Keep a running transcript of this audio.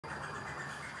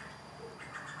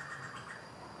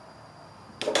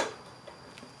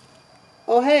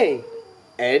Oh hey,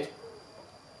 Ed,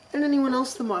 and anyone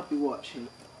else that might be watching.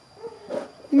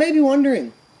 You may be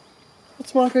wondering,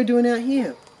 what's Marco doing out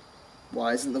here?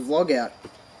 Why isn't the vlog out?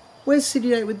 Where's City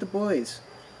Date with the boys?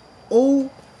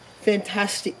 All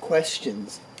fantastic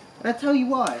questions. And I tell you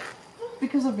why.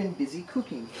 Because I've been busy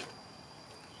cooking.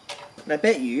 And I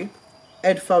bet you,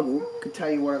 Ed Fuggle could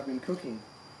tell you what I've been cooking.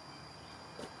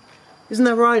 Isn't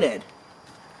that right, Ed?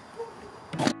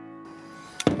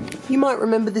 You might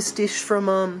remember this dish from,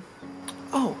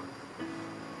 oh,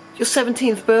 your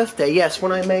 17th birthday. Yes,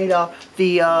 when I made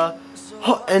the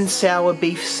hot and sour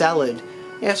beef salad.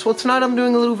 Yes, well tonight I'm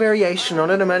doing a little variation on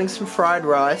it. I'm adding some fried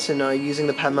rice and using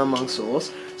the Pad Mung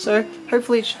sauce. So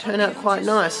hopefully it should turn out quite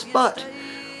nice. But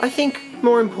I think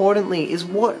more importantly is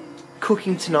what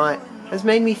cooking tonight has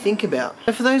made me think about.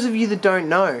 And for those of you that don't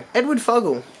know, Edward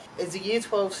Fuggle is a Year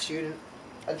 12 student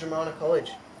at Dramana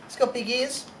College. He's got big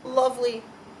ears, lovely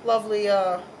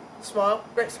smile,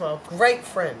 great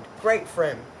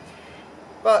friend.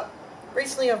 But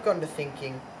recently I've gotten to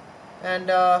thinking, and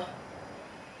I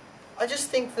just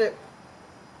think that,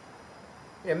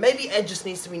 you know, maybe Ed just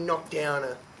needs to be knocked down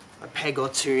a peg or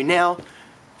two. Now,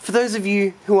 for those of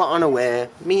you who are unaware,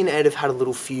 me and Ed have had a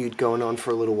little feud going on for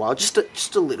a little while, just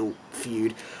a little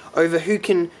feud, over who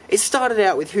can, it started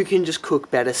out with who can just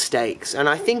cook better steaks, and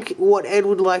I think what Ed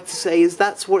would like to say is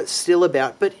that's what it's still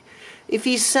about, but if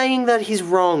he's saying that, he's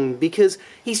wrong, because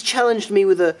he's challenged me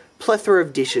with a plethora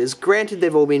of dishes. Granted,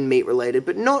 they've all been meat related,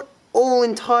 but not all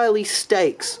entirely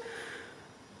steaks.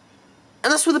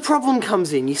 And that's where the problem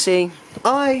comes in, you see.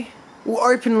 I will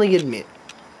openly admit,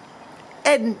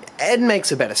 Ed makes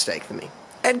a better steak than me.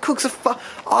 Ed cooks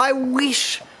I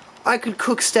wish I could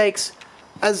cook steaks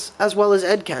as well as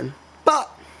Ed can.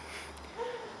 But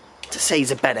to say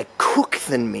he's a better cook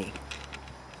than me,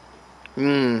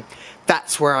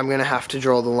 that's where I'm going to have to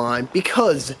draw the line,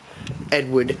 because,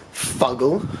 Edward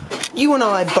Fuggle, you and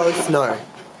I both know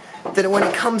that when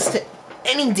it comes to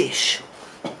any dish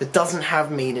that doesn't have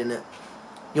meat in it,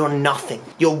 you're nothing.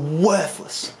 You're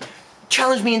worthless.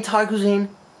 Challenge me in Thai cuisine,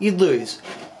 you'd lose.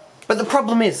 But the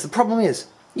problem is,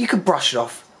 you could brush it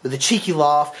off with a cheeky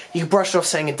laugh, you could brush it off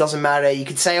saying it doesn't matter, you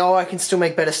could say, oh, I can still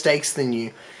make better steaks than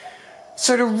you.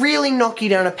 So to really knock you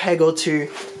down a peg or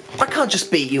two, I can't just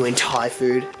beat you in Thai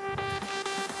food.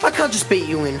 I can't just beat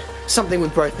you in something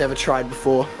we've both never tried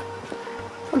before.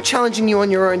 I'm challenging you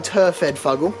on your own turf, Ed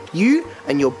Fuggle. You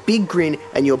and your big grin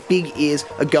and your big ears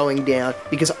are going down,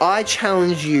 because I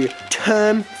challenge you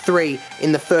term 3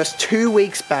 in the first 2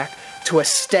 weeks back to a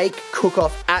steak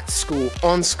cook-off at school,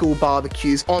 on school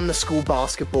barbecues, on the school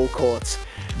basketball courts.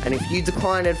 And if you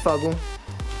decline, Ed Fuggle,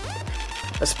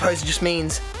 I suppose it just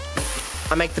means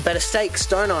I make the better steaks,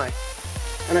 don't I?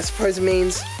 And I suppose it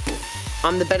means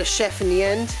I'm the better chef in the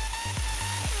end.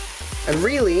 And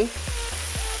really,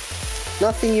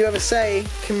 nothing you ever say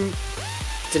can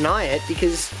deny it,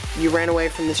 because you ran away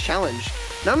from this challenge.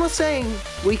 Now I'm not saying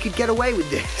we could get away with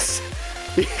this,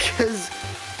 because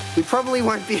we probably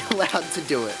won't be allowed to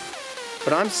do it.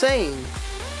 But I'm saying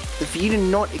that for you to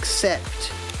not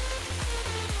accept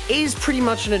is pretty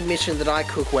much an admission that I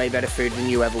cook way better food than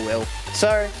you ever will.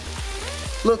 So,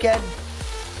 look, Ed,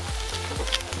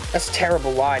 that's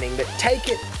terrible lighting, but take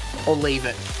it or leave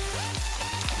it.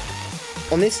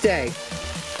 On this day,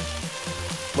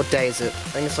 what day is it? I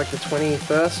think it's like the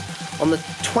 21st. On the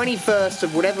 21st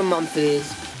of whatever month it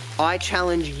is, I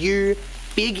challenge you,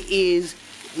 big ears,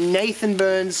 Nathan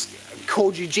Burns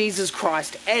called you Jesus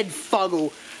Christ, Ed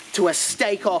Fuggle, to a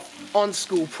steak-off on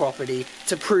school property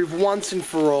to prove once and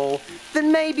for all that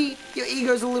maybe your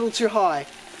ego's a little too high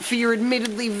for your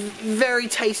admittedly very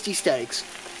tasty steaks.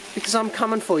 Because I'm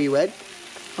coming for you, Ed.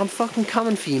 I'm fucking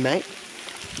coming for you, mate.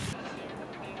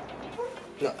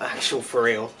 No, actual for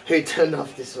real. Who turned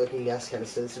off this fucking gas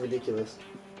canister? This is ridiculous.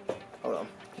 Hold on.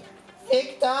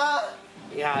 Victor!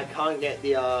 Yeah, I can't get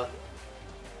the,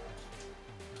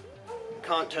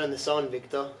 can't turn this on,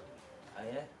 Victor. Oh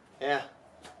yeah? Yeah.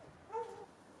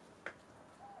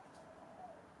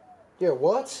 Yeah,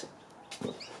 what?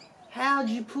 How'd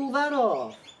you pull that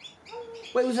off?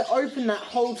 Wait, was it open that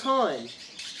whole time?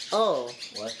 Oh.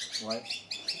 What?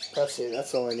 That's it,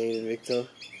 that's all I needed, Victor.